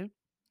smiling.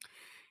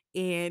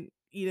 And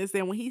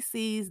saying, when he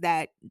sees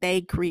that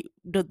they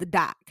the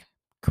doc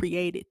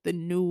created the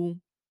new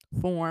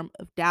form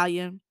of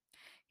Dahlia,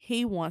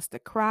 he wants to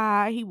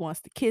cry. He wants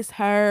to kiss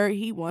her.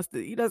 He wants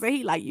to, say,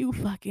 he like, you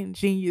fucking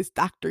genius,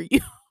 doctor, you.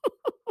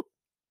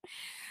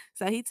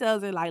 So he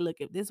tells her, like, look,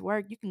 if this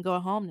work, you can go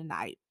home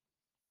tonight.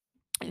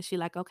 And she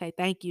like, okay,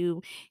 thank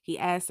you. He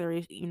asks her,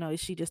 is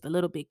she just a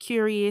little bit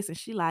curious? And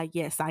she like,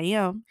 yes, I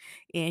am.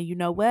 And you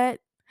know what?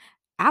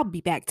 I'll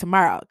be back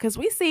tomorrow. Cause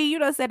we see,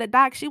 said the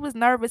doc, she was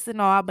nervous and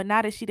all, but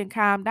now that she didn't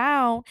calm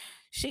down,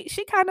 she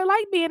kind of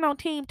like being on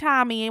Team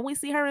Tommy. And we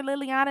see her and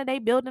Liliana, they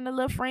building a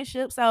little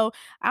friendship. So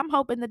I'm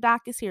hoping the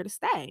doc is here to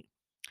stay.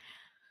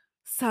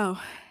 So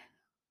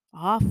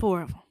all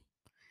four of them,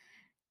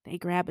 they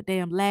grab a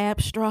damn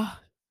lab straw,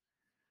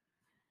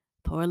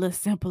 pour a little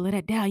sample of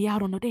that Dahlia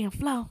out on the damn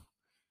floor.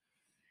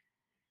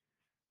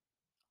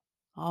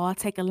 All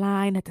take a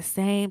line at the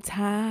same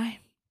time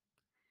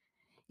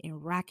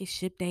and rocket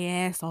ship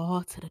their ass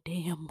all to the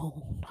damn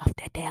moon off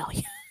that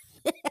Dahlia.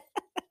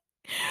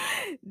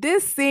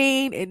 This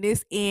scene and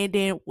this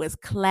ending was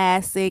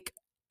classic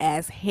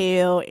as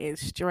hell and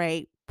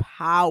straight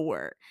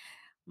power.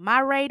 My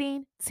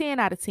rating, 10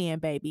 out of 10,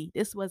 baby.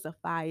 This was a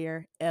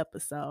fire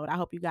episode. I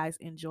hope you guys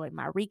enjoyed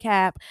my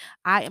recap.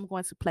 I am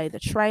going to play the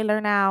trailer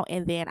now,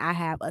 and then I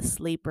have a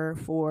sleeper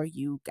for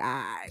you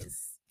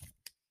guys.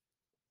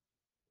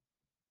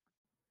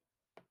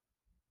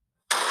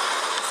 So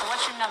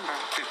what's your number?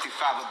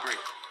 55 a brick.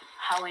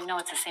 how we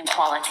know it's the same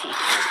quality?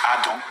 Because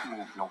I don't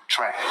move no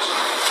trash.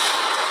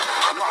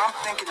 No, I'm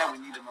thinking that we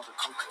need another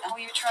cook. And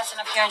who you trusting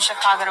up here in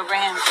Chicago to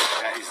bring?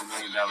 That is $1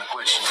 million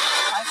question.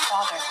 My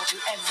father will do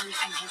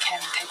everything he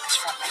can to take this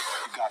from me.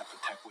 You gotta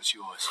protect what's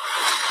yours.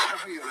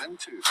 Whatever you're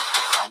into,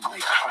 I'm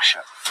gonna crush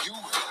her. You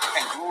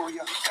and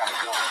Gloria gotta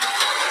go.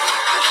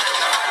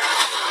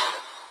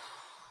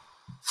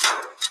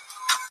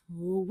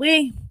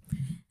 Ooh-wee.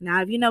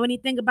 Now, if you know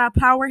anything about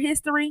Power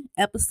history,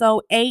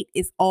 episode 8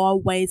 is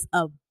always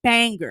a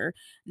banger.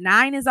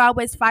 9 is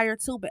always fire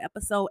too, but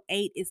episode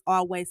 8 is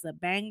always a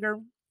banger.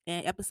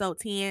 And episode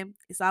 10,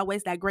 it's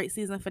always that great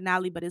season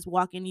finale, but it's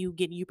getting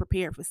you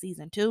prepared for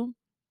season 2.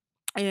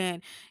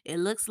 And it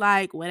looks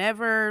like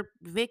whatever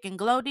Vic and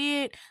Glow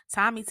did,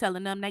 Tommy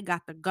telling them they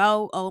got to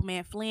go. Old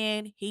man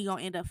Flynn, he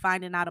gonna end up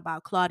finding out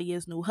about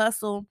Claudia's new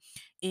hustle.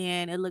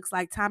 And it looks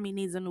like Tommy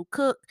needs a new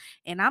cook.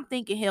 And I'm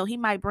thinking, hell, he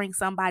might bring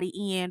somebody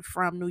in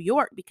from New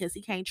York because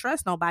he can't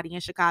trust nobody in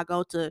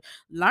Chicago to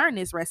learn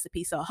this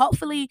recipe. So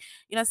hopefully,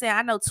 you know what I'm saying?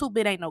 I know Two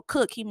Bit ain't no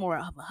cook. He more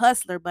of a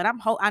hustler, but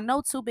I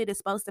know Two Bit is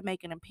supposed to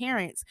make an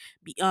appearance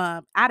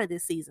out of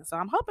this season. So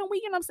I'm hoping we,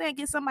 you know what I'm saying,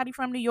 get somebody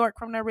from New York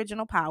from the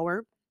original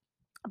Power.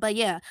 But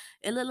yeah,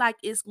 it looked like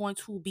it's going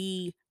to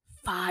be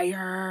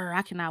fire.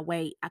 I cannot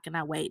wait.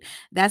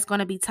 That's going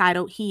to be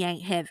titled He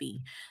Ain't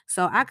Heavy.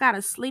 So I got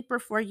a sleeper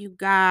for you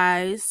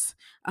guys.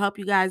 I hope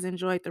you guys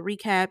enjoyed the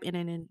recap and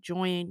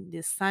enjoying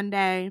this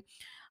Sunday.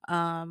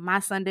 My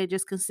Sunday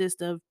just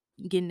consists of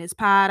getting this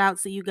pod out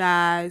to you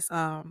guys.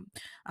 I'm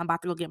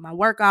about to go get my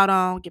workout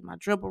on, get my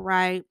dribble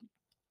right,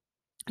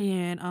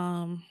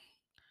 and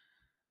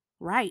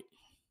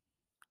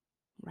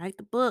write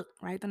the book,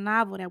 write the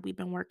novel that we've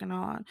been working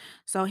on.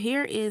 So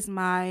here is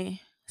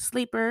my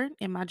sleeper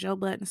in my Joe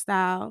Budden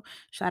style.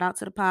 Shout out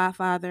to the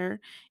Podfather.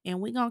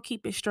 And we're going to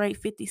keep it straight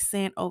 50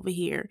 Cent over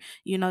here.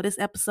 You know, this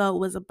episode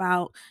was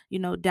about, you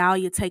know,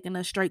 Dahlia taking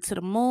us straight to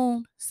the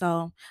moon.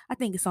 So I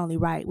think it's only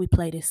right we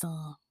play this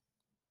song.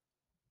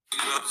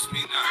 Loves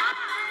me now.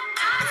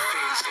 The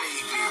things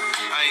need me.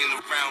 I ain't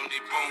around, they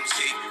bones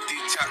hate.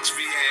 Detox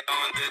rehab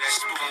under that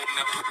spoon.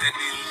 Now put that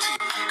needle to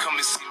you. Come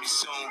and see me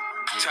soon.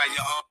 Tie your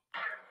arm.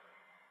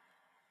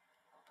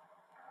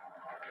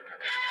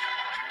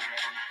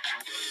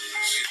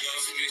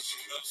 She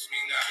loves me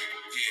now.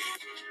 Yeah,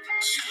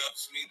 she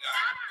loves me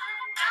now.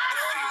 The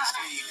things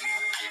need me.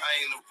 I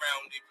ain't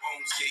around, they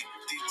bones hate.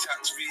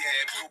 Detox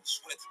rehab, cold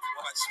sweat,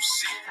 watch some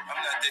shit. I'm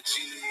not that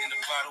genie in a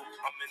bottle,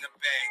 I'm in a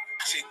bag.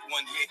 Take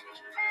one hit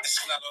and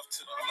slide off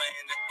to the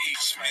land of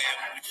H, man.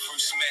 When we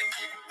first met,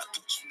 I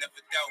thought you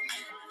never doubt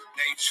me.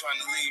 Now you trying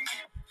to leave me,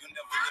 you'll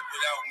never live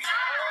without me.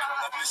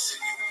 Girl, I'm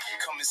missing you,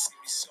 come and see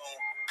me soon.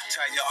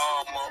 Tie your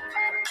arm up,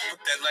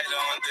 put that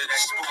lighter under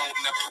that spoon.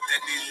 Now put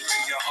that needle to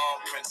your arm,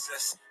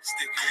 princess.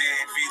 Stick it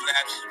in,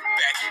 relapse,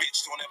 back, bitch,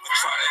 don't ever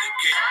try that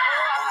again.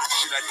 All the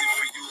shit I did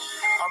for you,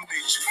 I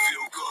made you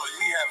feel good.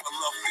 We have a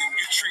love thing,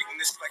 you treating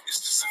this like it's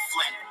just a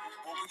fling.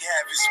 What we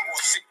have is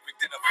more sacred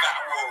than a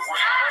vow or a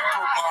ring. You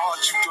broke my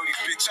heart, you dirty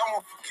bitch, I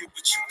won't forget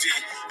what you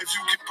did. If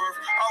you give birth,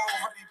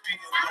 I'll already be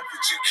in love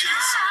with your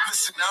kids.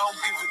 Listen, I don't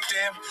give a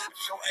damn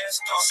if your ass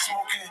starts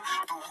smoking,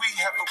 but we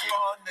have a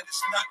bond that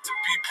is not to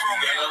be broken.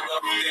 You got a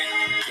love thing,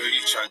 girl,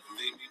 you tried to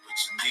leave me, but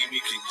you need me,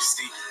 can you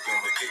see? You're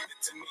addicted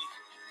to me.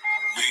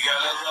 We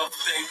got a love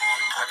thing,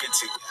 I can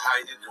take you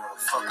higher, girl.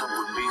 Fuck up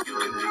with me, you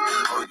can be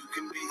all you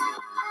can be.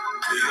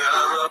 We got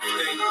a love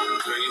thing,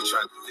 girl, you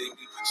tried to leave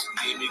me, but you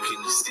need me, can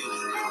you see?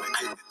 You're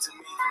addicted to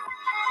me.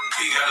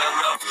 We got a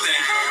love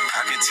thing,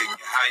 I can take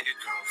you higher,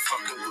 girl.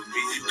 Fuck up with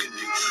me, you can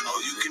be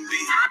all you can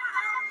be.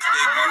 Baby,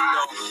 you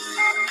know,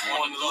 I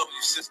wanna love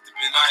you, sister,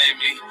 been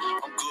eyeing me.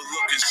 I'm good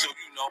looking, so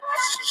you know,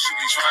 so she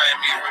be trying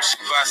me. Heard she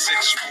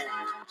bisexual,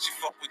 she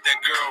fuck with that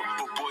girl,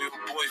 but boy,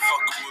 oh boy,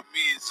 fucking with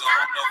me is a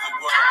whole nother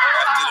world.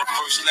 After the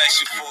first night,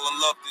 she fall in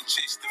love and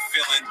chase the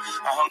feeling.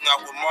 I hung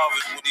out with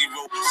Marvin when he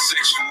wrote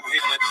Sexual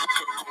Healing.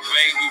 Kurt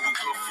Cobain, we were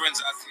good friends,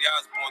 Ozzy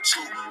Osbourne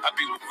too. I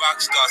be with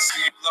Rockstar,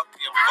 see you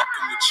lucky, I'm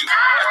fucking with you.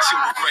 I chill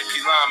with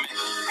Frankie Lyman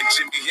and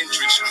Jimi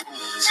Hendrix crew.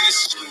 See,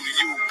 this is new to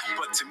you,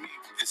 but to me,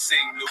 this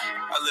ain't new.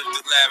 I live the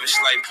lavish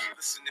life.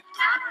 Listen, if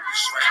the mood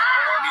is right,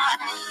 me,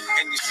 you,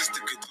 and your sister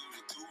could do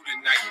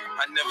tonight.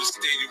 I never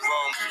steer you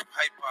wrong. You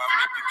hype, I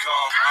make you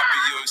calm. I'll be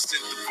your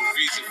incentive for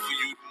reason for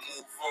you to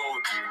move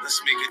forward.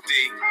 Let's make a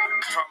date.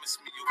 Promise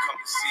me you'll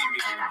come and see me.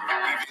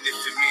 Even if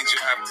it means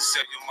you'll have to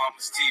sell your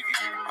mama's TV.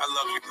 I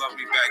love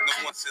me back.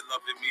 No one said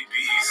loving me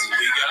be easy.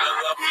 We got a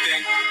love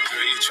thing.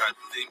 Girl, you tried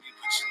to leave me,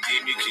 but you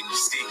need me. Can you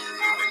see?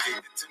 You're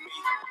addicted to me.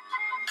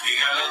 We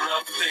got a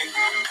love thing.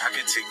 I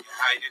can take you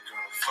higher,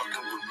 girl.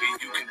 Fucking with me,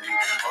 you can be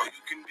all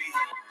you can be.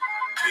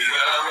 We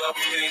got a love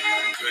thing.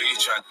 Girl, you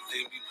tried to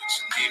leave me, but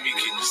you need me.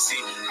 Can you see?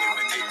 You're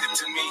addicted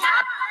to me.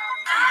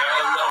 We got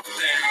a love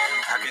thing.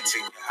 I can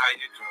take you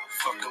higher, girl.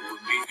 Fucking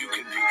with me, you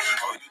can be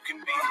all you can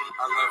be.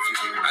 I love you.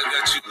 I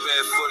got you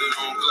barefooted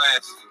on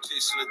glass,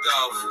 chasing a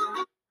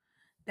dove.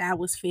 That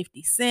was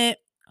 50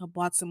 Cent. I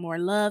bought some more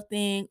Love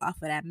Thing off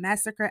of that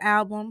Massacre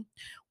album.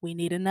 We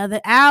need another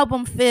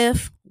album,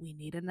 Fifth. We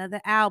need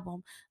another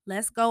album.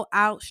 Let's go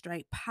out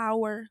straight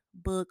power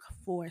book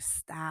for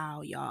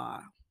style,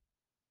 y'all.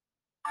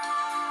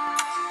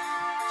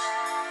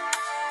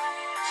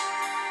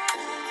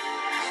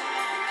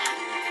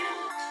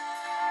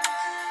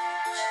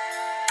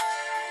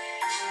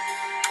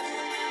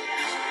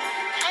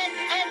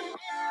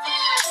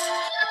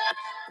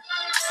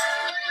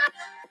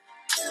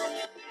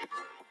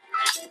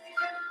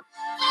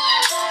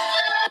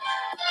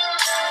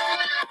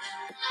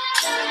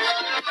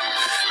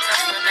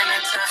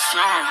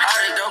 Teflon,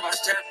 all the dope I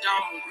stepped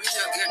on. We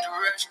just get the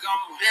rest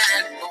gone.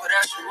 Then what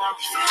else you want?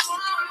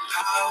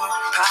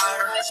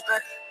 Power,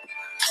 respect.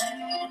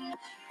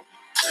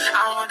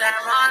 I want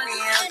that money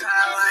and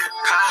power.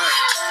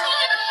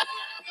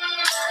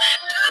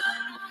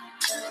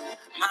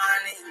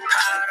 Money,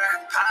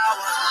 power,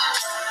 power.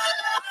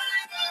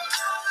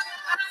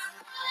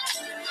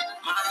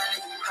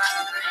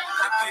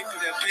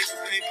 That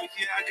paper,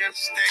 yeah, I gotta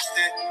stack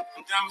that.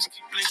 Them diamonds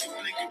keep blinking,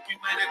 we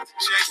might have to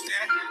check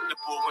that. The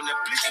boy, when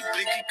that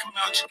blinky, come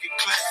out, you get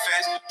clap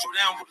fast. Throw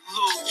down with a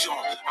little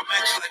joint. I'm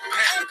at you like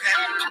pat. Come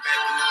back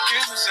when the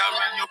cameras out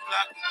around your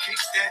block and kick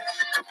that.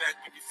 Come back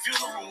when your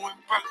funeral in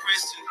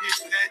progress and hit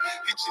that.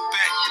 Hit your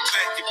back to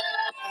back, you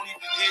won't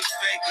even hit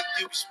back.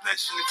 You'll be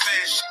splashing in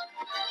fashion.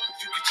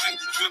 You can drink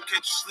the drip,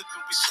 catch you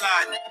slipping, we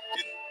sliding.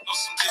 You know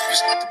some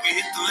difference, we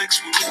hit the licks,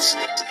 we witness.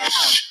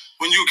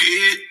 When you get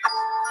hit,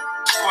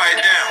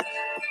 quiet down.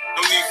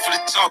 No need for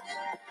the talk.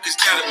 It's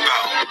got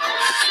about.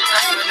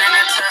 Tougher than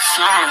that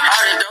Teflon.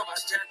 All the dope I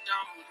stepped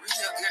on. We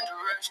just get the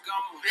rest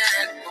gone.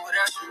 Then what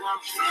else you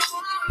want?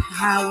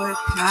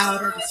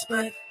 Power,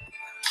 respect.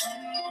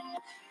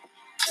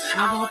 I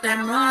want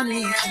that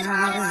money,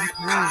 power.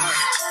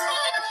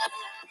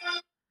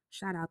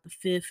 Shout out the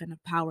Fifth and the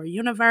Power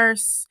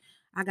Universe.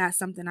 I got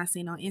something I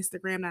seen on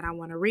Instagram that I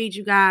want to read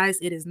you guys.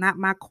 It is not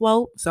my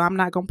quote, so I'm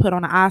not going to put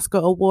on an Oscar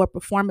award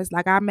performance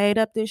like I made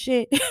up this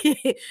shit.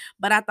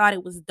 But I thought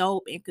it was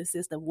dope and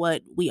consists of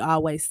what we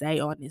always say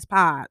on this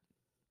pod.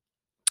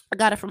 I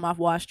got it from off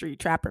Wall Street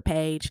Trapper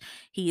page.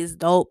 He is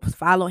dope.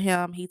 Follow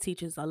him. He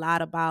teaches a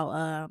lot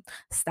about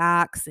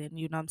stocks and,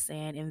 you know what I'm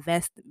saying,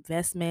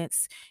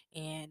 investments.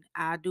 And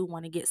I do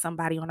want to get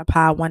somebody on a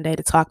pod one day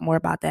to talk more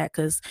about that,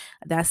 because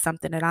that's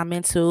something that I'm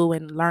into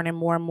and learning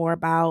more and more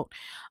about.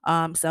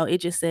 So it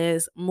just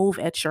says, move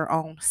at your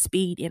own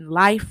speed in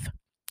life.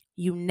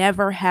 You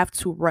never have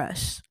to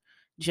rush.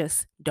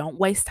 Just don't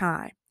waste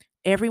time.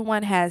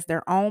 Everyone has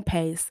their own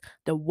pace.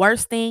 The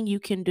worst thing you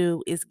can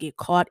do is get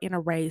caught in a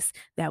race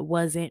that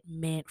wasn't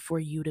meant for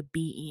you to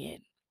be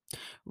in.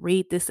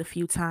 Read this a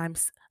few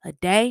times a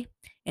day,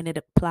 and it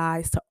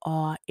applies to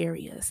all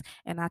areas.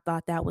 And I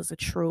thought that was a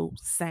true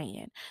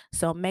saying.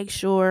 So make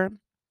sure,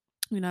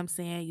 you know what I'm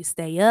saying, you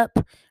stay up,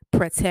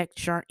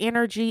 protect your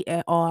energy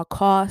at all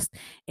costs.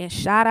 And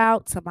shout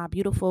out to my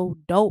beautiful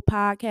dope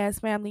podcast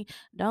family.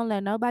 Don't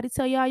let nobody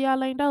tell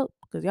y'all ain't dope,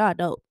 because y'all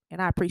dope.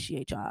 And I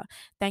appreciate y'all.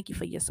 Thank you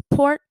for your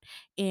support.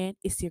 And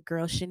it's your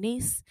girl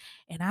Shanice.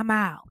 And I'm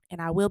out.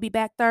 And I will be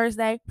back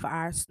Thursday for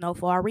our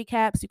snowfall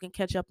recaps. You can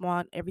catch up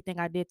on everything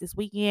I did this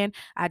weekend.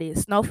 I did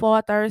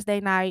Snowfall Thursday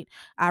night.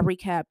 I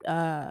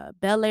recapped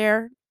Bel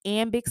Air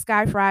and Big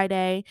Sky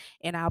Friday.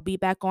 And I'll be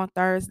back on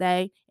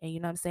Thursday. And you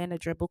know what I'm saying? The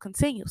dribble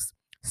continues.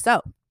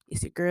 So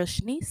it's your girl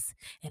Shanice.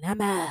 And I'm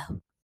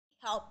out.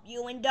 Hope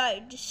you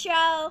enjoyed the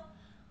show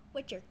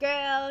with your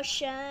girl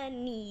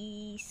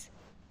Shanice.